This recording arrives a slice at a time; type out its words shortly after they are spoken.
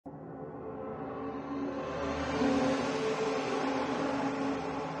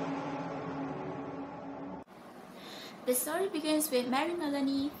The story begins with Mary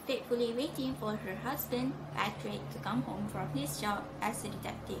Melanie faithfully waiting for her husband, Patrick, to come home from his job as a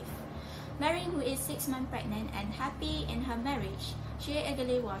detective. Mary, who is 6 months pregnant and happy in her marriage, she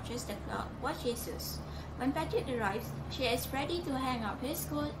eagerly watches the clock watch Jesus. When Patrick arrives, she is ready to hang up his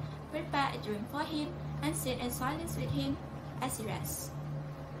coat, prepare a drink for him, and sit in silence with him as he rests.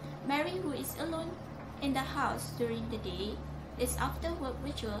 Mary, who is alone in the house during the day, this after-work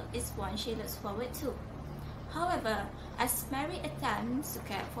ritual is one she looks forward to. However, as Mary attempts to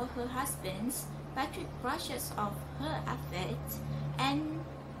care for her husband, Patrick brushes off her efforts and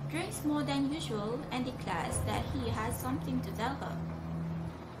drinks more than usual and declares that he has something to tell her.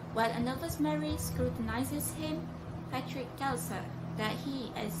 While a nervous Mary scrutinizes him, Patrick tells her that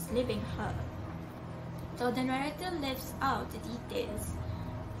he is leaving her. Though the narrator leaves out the details,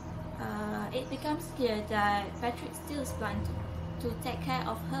 it becomes clear that Patrick still plans to take care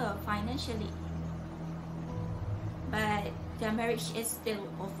of her financially. But their marriage is still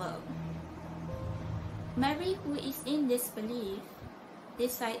over. Mary, who is in disbelief,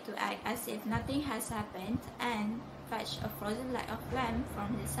 decides to act as if nothing has happened and fetch a frozen leg of lamb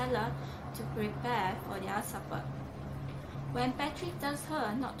from the cellar to prepare for their supper. When Patrick tells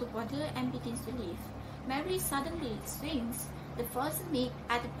her not to bother and begins to leave, Mary suddenly swings the frozen meat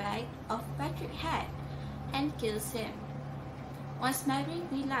at the back of Patrick's head and kills him. Once Mary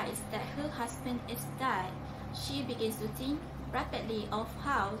realizes that her husband is dead, she begins to think rapidly of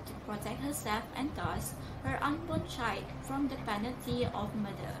how to protect herself and thus her unborn child from the penalty of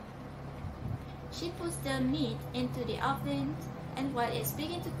murder. She puts the meat into the oven, and while it's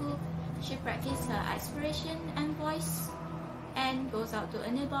beginning to cook, she practices her expression and voice and goes out to a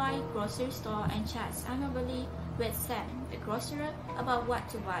nearby grocery store and chats amicably with Sam, the grocer, about what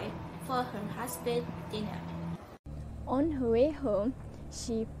to buy for her husband's dinner. On her way home,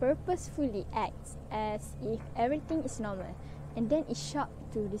 she purposefully acts as if everything is normal, and then is shocked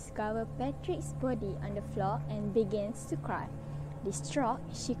to discover Patrick's body on the floor and begins to cry. Distraught,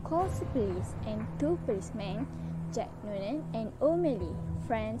 she calls the police, and 2 policemen, Jack Noonan and O'Malley,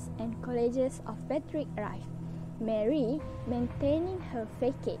 friends and colleagues of Patrick, arrive. Mary, maintaining her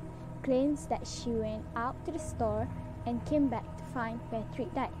facade, claims that she went out to the store and came back to find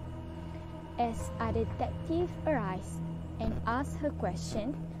Patrick dead. As other detectives arrive and ask her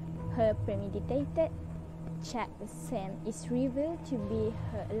question, her premeditated chat with Sam is revealed to be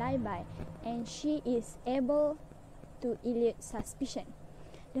her alibi, and she is able to elude suspicion.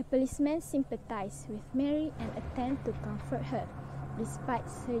 The policemen sympathize with Mary and attempt to comfort her. Despite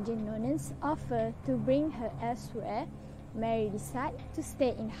Sergeant Nonan's offer to bring her elsewhere, Mary decides to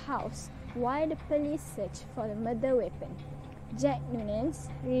stay in the house while the police search for the murder weapon. Jack Noonan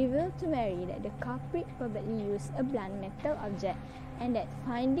revealed to Mary that the culprit probably used a blunt metal object and that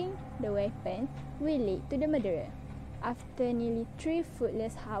finding the weapon will lead to the murderer. After nearly 3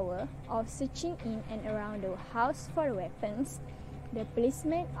 fruitless hours of searching in and around the house for the weapons, the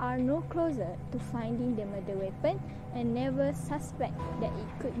policemen are no closer to finding the murder weapon and never suspect that it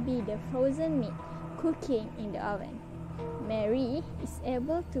could be the frozen meat cooking in the oven. Mary is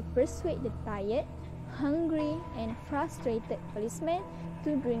able to persuade the tired, hungry and frustrated policeman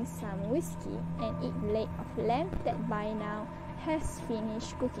to drink some whiskey and eat the leg of lamb that by now has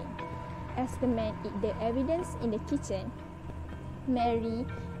finished cooking. As the men eat the evidence in the kitchen, Mary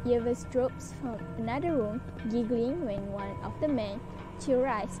eavesdrops from another room, giggling when one of the men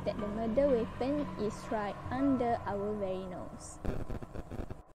theorizes that the murder weapon is right under our very nose.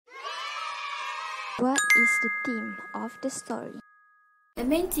 What is the theme of the story? The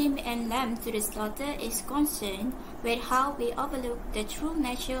main theme in Lamb to the Slaughter is concerned with how we overlook the true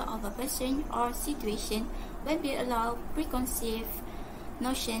nature of a person or situation when we allow preconceived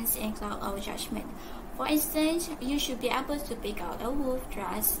notions and cloud our judgment. For instance, you should be able to pick out a wolf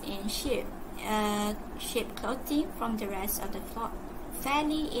dressed in sheep clothing from the rest of the flock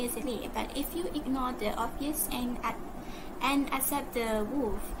fairly easily, but if you ignore the obvious and accept the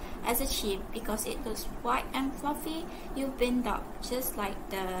wolf as a sheep because it looks white and fluffy, you've been dubbed, just like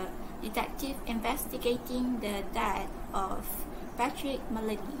the detective investigating the death of Patrick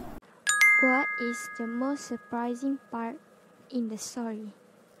Melanie. What is the most surprising part in the story?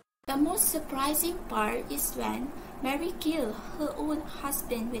 The most surprising part is when Mary killed her own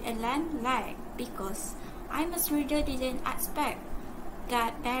husband with a lamb leg, because I as reader didn't expect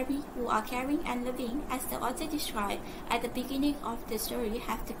that Mary, who are caring and loving as the author described at the beginning of the story,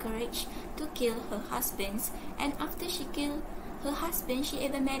 have the courage to kill her husband, and after she killed her husband, she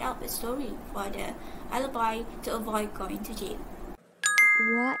even made up a story for the alibi to avoid going to jail.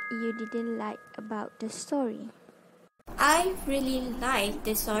 What you didn't like about the story? I really liked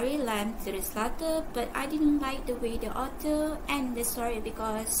the story Lamb to the Slaughter, but I didn't like the way the author ended the story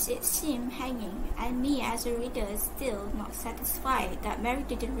because it seemed hanging, and me as a reader still not satisfied that Mary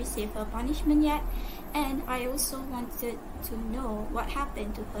didn't receive her punishment yet, and I also wanted to know what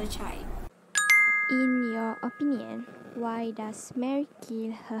happened to her child. In your opinion, why does Mary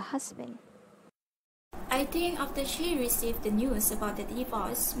kill her husband? I think after she received the news about the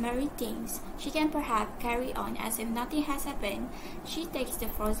divorce, Mary thinks she can perhaps carry on as if nothing has happened. She takes the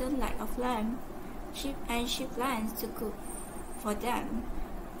frozen leg of lamb she plans to cook for them.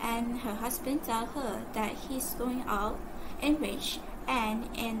 And her husband tells her that he's going out enraged, and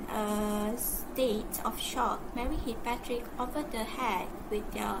in a state of shock, Mary hit Patrick over the head with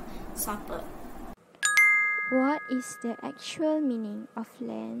their supper. What is the actual meaning of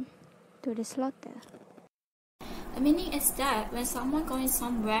lamb to the slaughter? The meaning is that when someone going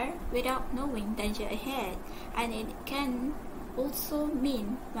somewhere without knowing danger ahead, and it can also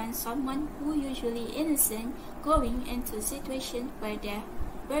mean when someone who usually innocent going into a situation where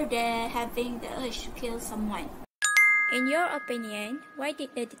they're having the urge to kill someone. In your opinion, why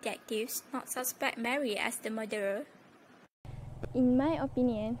did the detectives not suspect Mary as the murderer? In my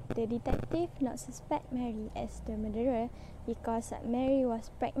opinion, the detective not suspect Mary as the murderer because Mary was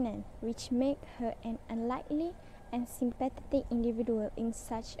pregnant, which made her an unlikely and sympathetic individual in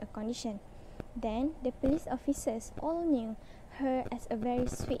such a condition. Then, the police officers all knew her as a very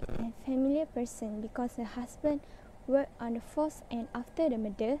sweet and familiar person because her husband worked on the force, and after the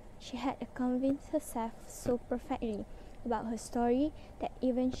murder, she had convinced herself so perfectly about her story that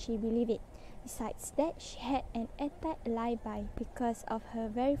even she believed it. Besides that, she had an airtight alibi because of her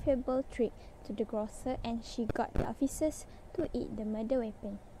very favorable trip to the grocer, and she got the officers to eat the murder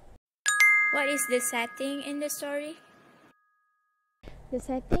weapon. What is the setting in the story? The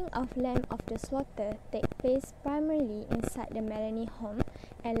setting of Lamb of the Slaughter takes place primarily inside the Melanie home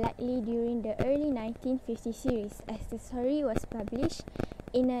and likely during the early 1950 series, as the story was published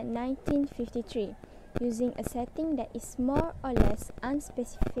in 1953. Using a setting that is more or less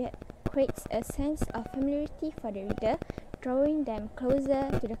unspecified creates a sense of familiarity for the reader, drawing them closer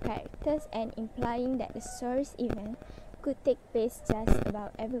to the characters and implying that the story's event could take place just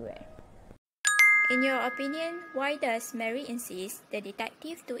about everywhere. In your opinion, why does Mary insist the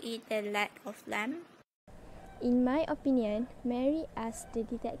detective to eat the leg of lamb? In my opinion, Mary asked the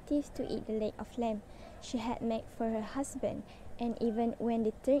detective to eat the leg of lamb she had made for her husband, and even when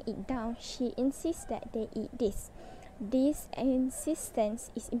they turn it down, she insists that they eat this. This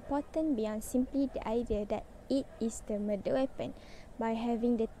insistence is important beyond simply the idea that it is the murder weapon. By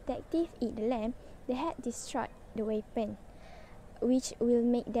having the detective eat the lamb, they had destroyed the weapon, which will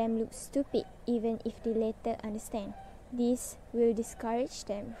make them look stupid even if they later understand. This will discourage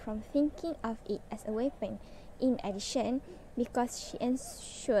them from thinking of it as a weapon. In addition, because she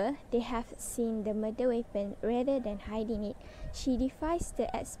ensures they have seen the murder weapon rather than hiding it, she defies the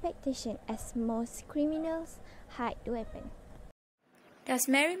expectation as most criminals hide the weapon. Does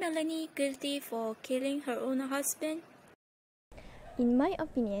Mary Melanie guilty for killing her own husband? In my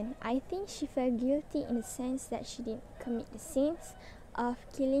opinion, I think she felt guilty in the sense that she didn't commit the sins of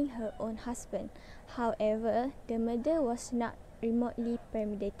killing her own husband. However, the murder was not remotely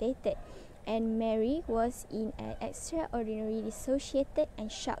premeditated, and Mary was in an extraordinarily dissociated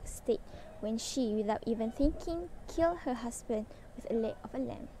and shocked state when she, without even thinking, killed her husband with a leg of a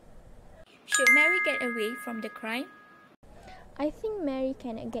lamb. Should Mary get away from the crime? I think Mary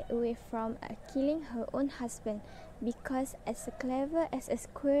cannot get away from killing her own husband because as clever as a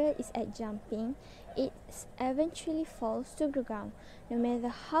squirrel is at jumping, it eventually falls to the ground. No matter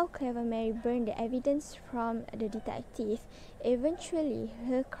how clever Mary burned the evidence from the detective, eventually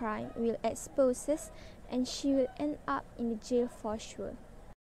her crime will expose and she will end up in the jail for sure.